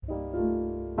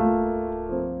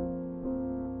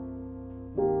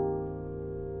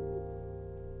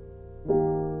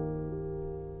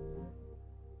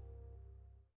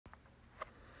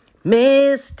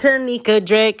Miss Tanika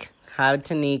Drake. Hi,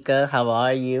 Tanika. How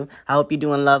are you? I hope you're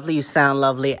doing lovely. You sound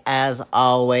lovely as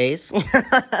always. You know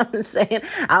what I'm saying?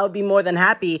 I would be more than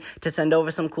happy to send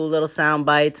over some cool little sound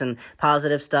bites and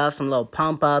positive stuff, some little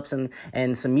pump ups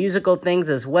and some musical things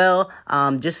as well.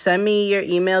 Just send me your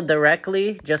email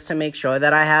directly just to make sure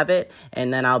that I have it.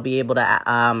 And then I'll be able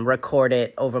to record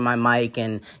it over my mic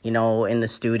and, in the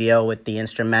studio with the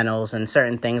instrumentals and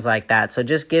certain things like that. So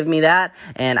just give me that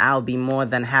and I'll be more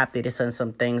than happy to send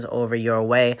some things over your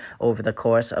way over the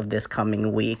course of this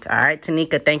coming week. All right,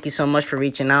 Tanika, thank you so much for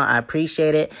reaching out. I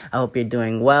appreciate it. I hope you're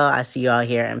doing well. I see you all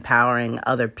here empowering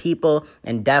other people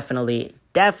and definitely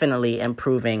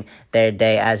improving their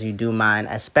day as you do mine,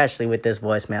 especially with this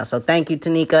voicemail. So thank you,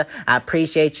 Tanika. I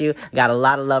appreciate you. Got a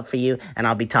lot of love for you, and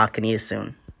I'll be talking to you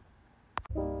soon.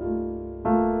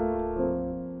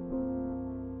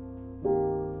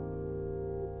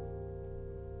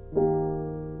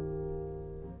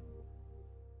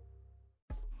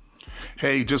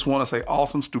 Hey, just want to say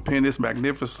awesome, stupendous,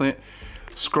 magnificent,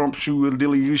 scrumptious,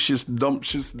 delicious,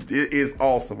 dumptious. It is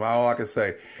awesome. All I can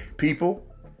say. People,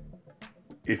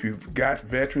 if you've got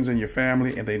veterans in your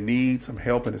family and they need some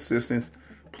help and assistance,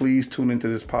 please tune into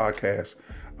this podcast.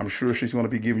 I'm sure she's going to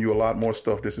be giving you a lot more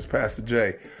stuff. This is Pastor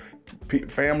J.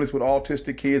 Families with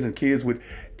autistic kids and kids with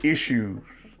issues,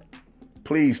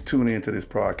 please tune into this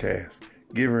podcast.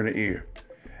 Give her an ear.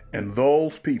 And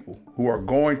those people who are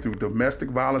going through domestic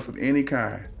violence of any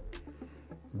kind,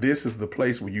 this is the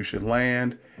place where you should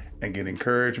land and get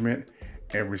encouragement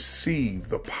and receive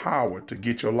the power to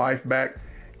get your life back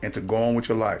and to go on with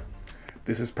your life.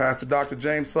 This is Pastor Dr.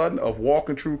 James Sutton of Walk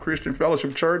in Truth Christian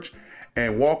Fellowship Church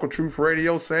and Walk of Truth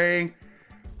Radio saying,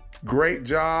 great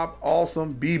job, awesome,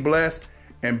 be blessed,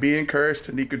 and be encouraged,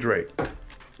 Tanika Drake.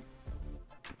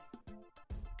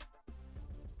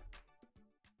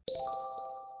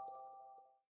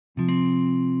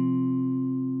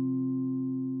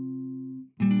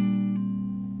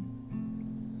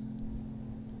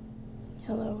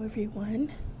 Hello everyone,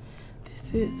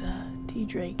 this is T.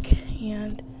 Drake,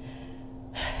 and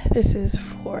this is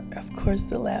for, of course,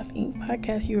 the Laugh Inc.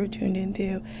 podcast you were tuned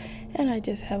into, and I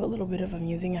just have a little bit of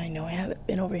amusing. I know I haven't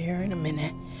been over here in a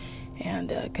minute,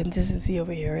 and consistency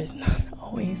over here is not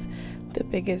always the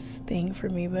biggest thing for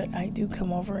me, but I do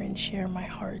come over and share my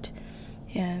heart,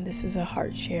 and this is a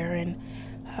heart share, and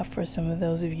for some of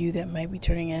those of you that might be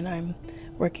tuning in, I'm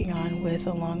working on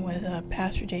along with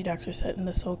Pastor J. Dr. Sutton,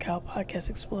 the SoCal Podcast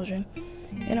Explosion,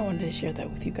 and I wanted to share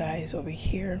that with you guys over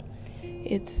here.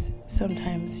 It's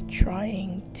sometimes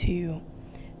trying to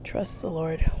trust the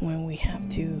Lord when we have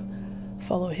to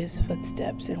follow His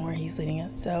footsteps and where He's leading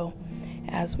us. So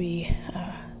as we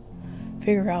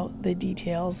figure out the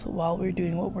details while we're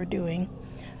doing what we're doing,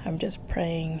 I'm just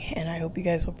praying, and I hope you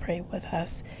guys will pray with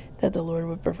us that the Lord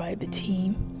would provide the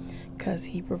team, because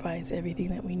He provides everything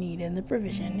that we need and the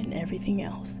provision and everything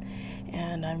else.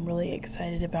 And I'm really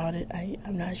excited about it.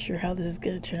 I'm not sure how this is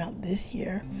going to turn out this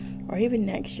year or even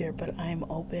next year, but I'm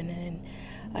open and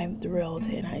I'm thrilled,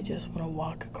 and I just want to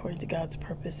walk according to God's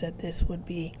purpose, that this would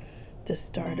be the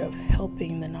start of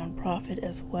helping the nonprofit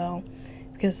as well,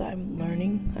 because I'm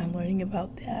learning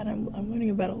about that. I'm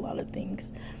learning about a lot of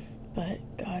things, but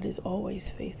God is always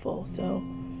faithful. So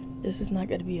this is not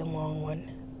going to be a long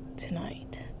one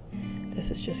tonight.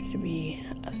 This is just going to be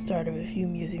a start of a few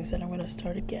musings that I'm going to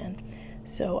start again.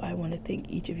 So I want to thank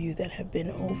each of you that have been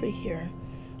over here.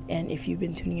 And if you've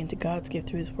been tuning into God's Gift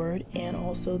Through His Word, and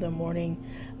also the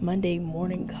Monday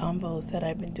morning convos that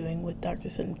I've been doing with Dr.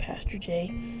 Sutton and Pastor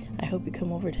J, I hope you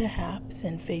come over to HAPS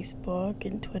and Facebook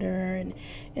and Twitter and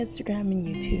Instagram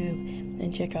and YouTube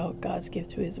and check out God's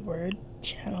Gift Through His Word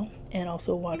channel, and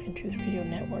also Walk in Truth Radio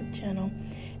Network channel,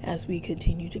 as we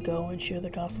continue to go and share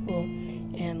the gospel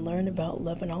and learn about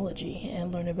leavenology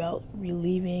and learn about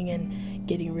relieving and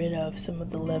getting rid of some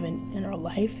of the leaven in our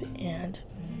life, and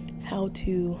how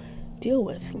to deal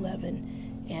with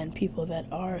leaven and people that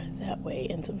are that way.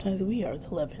 And sometimes we are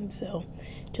the leaven, so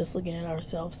just looking at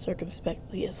ourselves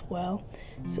circumspectly as well,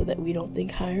 so that we don't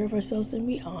think higher of ourselves than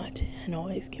we ought, and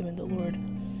always giving the Lord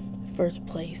first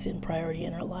place and priority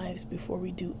in our lives before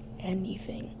we do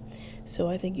anything. So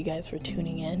I thank you guys for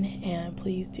tuning in, and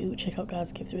please do check out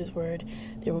God's Gift Through His Word.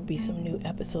 There will be some new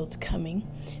episodes coming,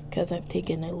 because I've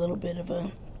taken a little bit of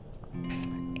a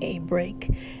break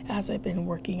as I've been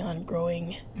working on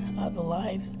growing the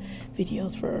lives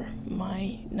videos for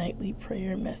my nightly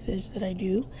prayer message that I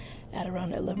do at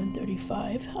around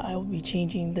 11:35. I will be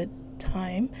changing the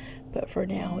time, but for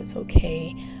now it's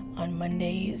okay. On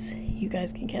Mondays, you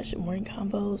guys can catch the morning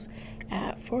combos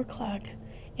at 4 o'clock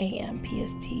a.m.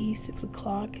 PST, 6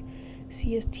 o'clock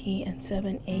CST and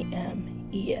 7 a.m.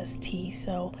 EST.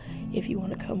 So if you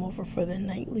want to come over for the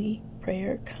nightly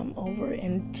prayer, come over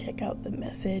and check out the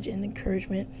message and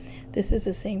encouragement. This is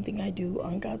the same thing I do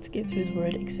on God's Gift Through His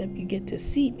Word, except you get to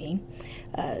see me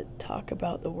talk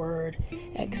about the Word,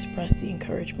 express the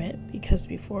encouragement, because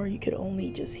before you could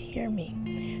only just hear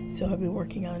me. So I've been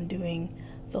working on doing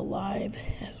the live,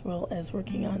 as well as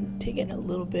working on taking a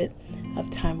little bit of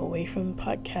time away from the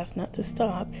podcast, not to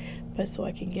stop, but so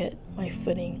I can get my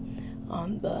footing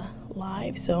on the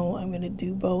live. So I'm going to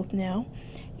do both now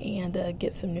and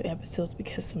get some new episodes,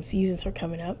 because some seasons are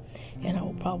coming up, and I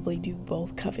will probably do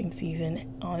both cuffing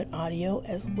season on audio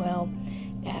as well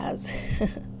as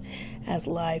as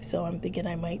live. So I'm thinking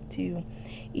I might do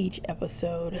each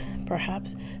episode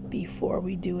perhaps before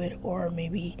we do it, or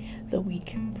maybe the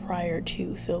week prior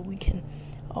to, so we can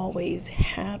always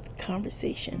have the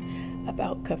conversation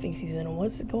about cuffing season and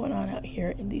what's going on out here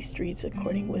in these streets,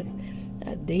 according with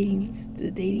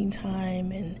the dating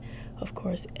time, and of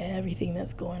course everything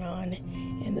that's going on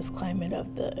in this climate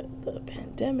of the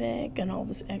pandemic and all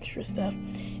this extra stuff.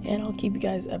 And I'll keep you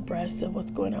guys abreast of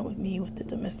what's going on with me with the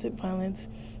domestic violence.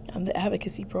 The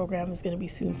advocacy program is going to be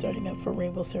soon starting up for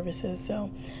Rainbow Services,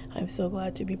 so I'm so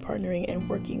glad to be partnering and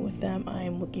working with them. I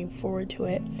am looking forward to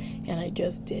it, and I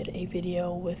just did a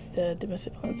video with the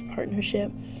Domestic Violence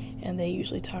Partnership, and they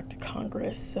usually talk to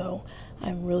Congress, so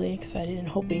I'm really excited and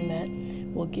hoping that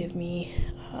will give me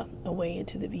a way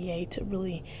into the VA to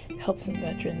really help some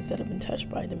veterans that have been touched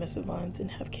by domestic violence and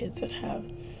have kids that have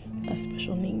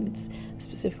special needs,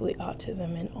 specifically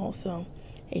autism, and also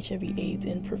HIV/AIDS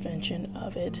and prevention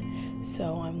of it.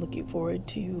 So I'm looking forward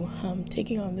to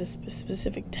taking on this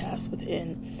specific task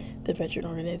within the veteran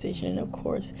organization. And of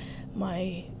course,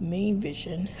 my main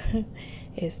vision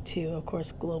is to, of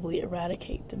course, globally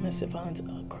eradicate domestic violence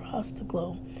across the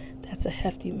globe. That's a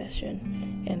hefty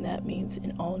mission, and that means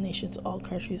in all nations, all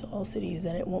countries, all cities,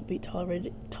 that it won't be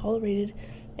tolerated,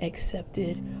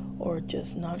 accepted, or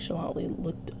just nonchalantly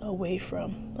looked away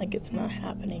from, like it's not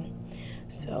happening.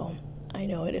 So I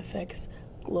know it affects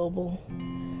global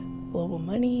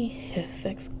money, it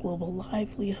affects global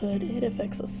livelihood, it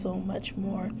affects us so much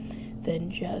more than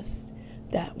just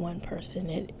that one person.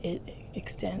 It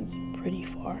extends pretty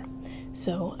far.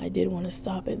 So I did want to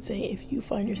stop and say, if you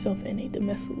find yourself in a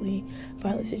domestically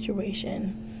violent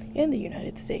situation in the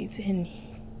United States and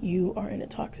you are in a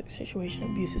toxic situation,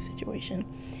 abusive situation,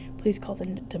 please call the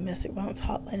Domestic Violence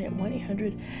Hotline at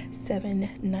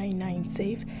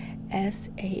 1-800-799-SAFE,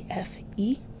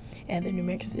 SAFE, and the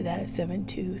numerics to that is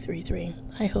 7233.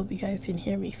 I hope you guys can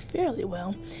hear me fairly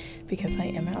well, because I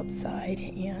am outside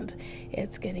and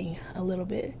it's getting a little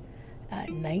bit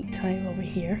nighttime over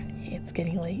here. It's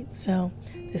getting late, so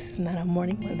this is not a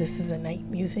morning one, this is a night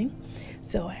musing.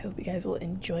 So I hope you guys will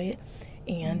enjoy it,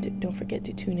 and don't forget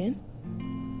to tune in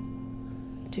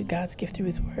to God's Gift Through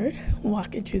His Word,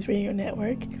 Walk in Truth Radio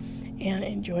Network, and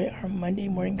enjoy our Monday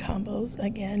morning combos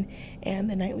again, and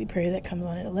the nightly prayer that comes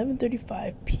on at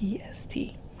 11:35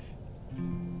 PST.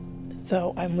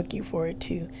 So I'm looking forward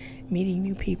to meeting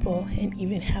new people and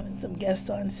even having some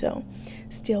guests on. So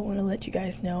still want to let you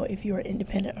guys know, if you're an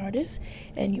independent artist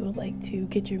and you would like to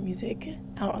get your music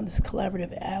out on this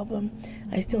collaborative album,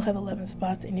 I still have 11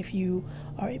 spots. And if you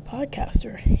are a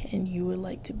podcaster and you would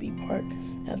like to be part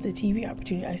of the TV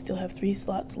opportunity, I still have 3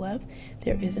 slots left.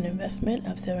 There is an investment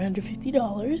of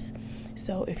 $750.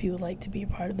 So if you would like to be a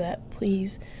part of that,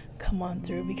 please come on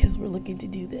through, because we're looking to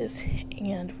do this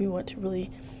and we want to really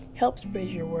help spread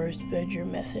your words, spread your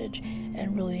message,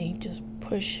 and really just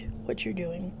push what you're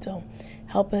doing. So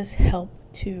help us help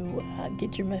to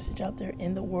get your message out there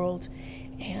in the world,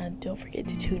 and don't forget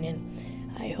to tune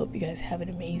in. I hope you guys have an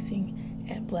amazing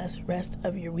and blessed rest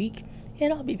of your week,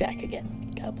 and I'll be back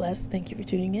again. God bless. Thank you for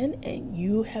tuning in, and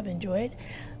you have enjoyed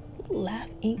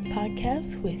Laugh Inc.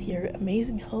 podcast with your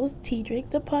amazing host, T. Drake,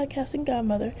 the podcasting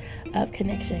godmother of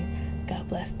Connection. God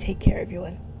bless. Take care,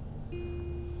 everyone.